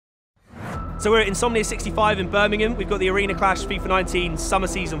So we're at Insomnia65 in Birmingham. We've got the Arena Clash FIFA19 summer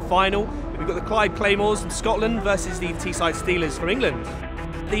season final. We've got the Clyde Claymores from Scotland versus the Teesside Steelers from England.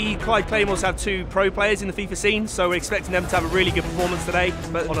 The Clyde Claymores have 2 pro players in the FIFA scene, so we're expecting them to have a really good performance today.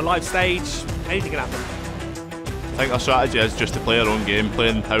 But on a live stage, anything can happen. I think our strategy is just to play our own game,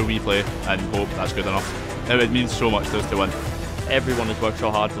 playing how we play, and hope that's good enough. It means so much to us to win. Everyone has worked so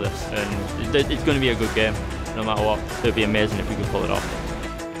hard for this, and it's going to be a good game, no matter what. It would be amazing if we could pull it off.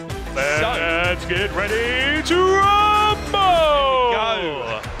 Let's get ready to rumble!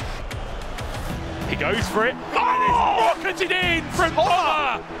 Go! He goes for it, and it's rocketed in from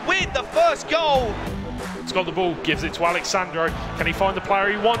Palmer! With the first goal! He's got the ball, gives it to Alexandro. Can he find the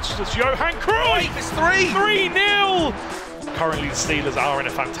player he wants? It's Johan Cruyff! It's 3-0! Currently, the Steelers are in a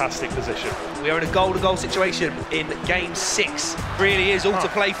fantastic position. We are in a goal-to-goal situation in game 6. Really is all to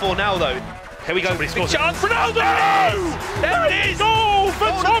play for now, though. Here we go. Somebody Big scores chance. Ronaldo! There it is! Goal for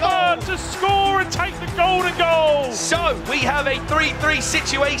Golden Thomas goal. to score and take the golden goal! So, we have a 3-3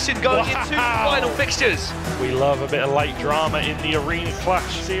 situation going into the final fixtures. We love a bit of late drama in the Arena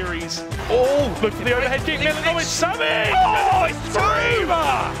Clash series. Oh, Look for the overhead kick, Milanovic, Sammy! Oh, it's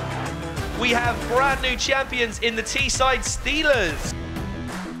Screamer! We have brand new champions in the Teesside Steelers.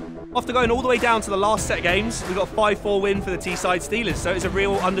 After going all the way down to the last set of games, we got a 5-4 win for the Teesside Steelers, so it's a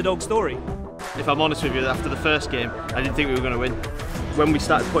real underdog story. If I'm honest with you, after the first game, I didn't think we were going to win. When we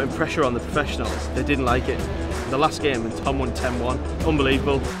started putting pressure on the professionals, they didn't like it. The last game, and Tom won 10-1,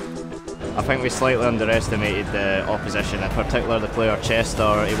 unbelievable. I think we slightly underestimated the opposition, in particular the player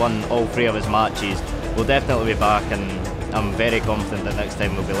Chester. He won all 3 of his matches. We'll definitely be back, and I'm very confident that next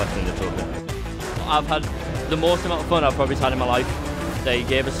time we'll be lifting the trophy. I've had the most amount of fun I've probably had in my life. They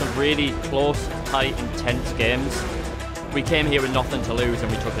gave us some really close, tight, intense games. We came here with nothing to lose and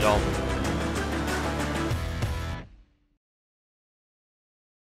we took it all.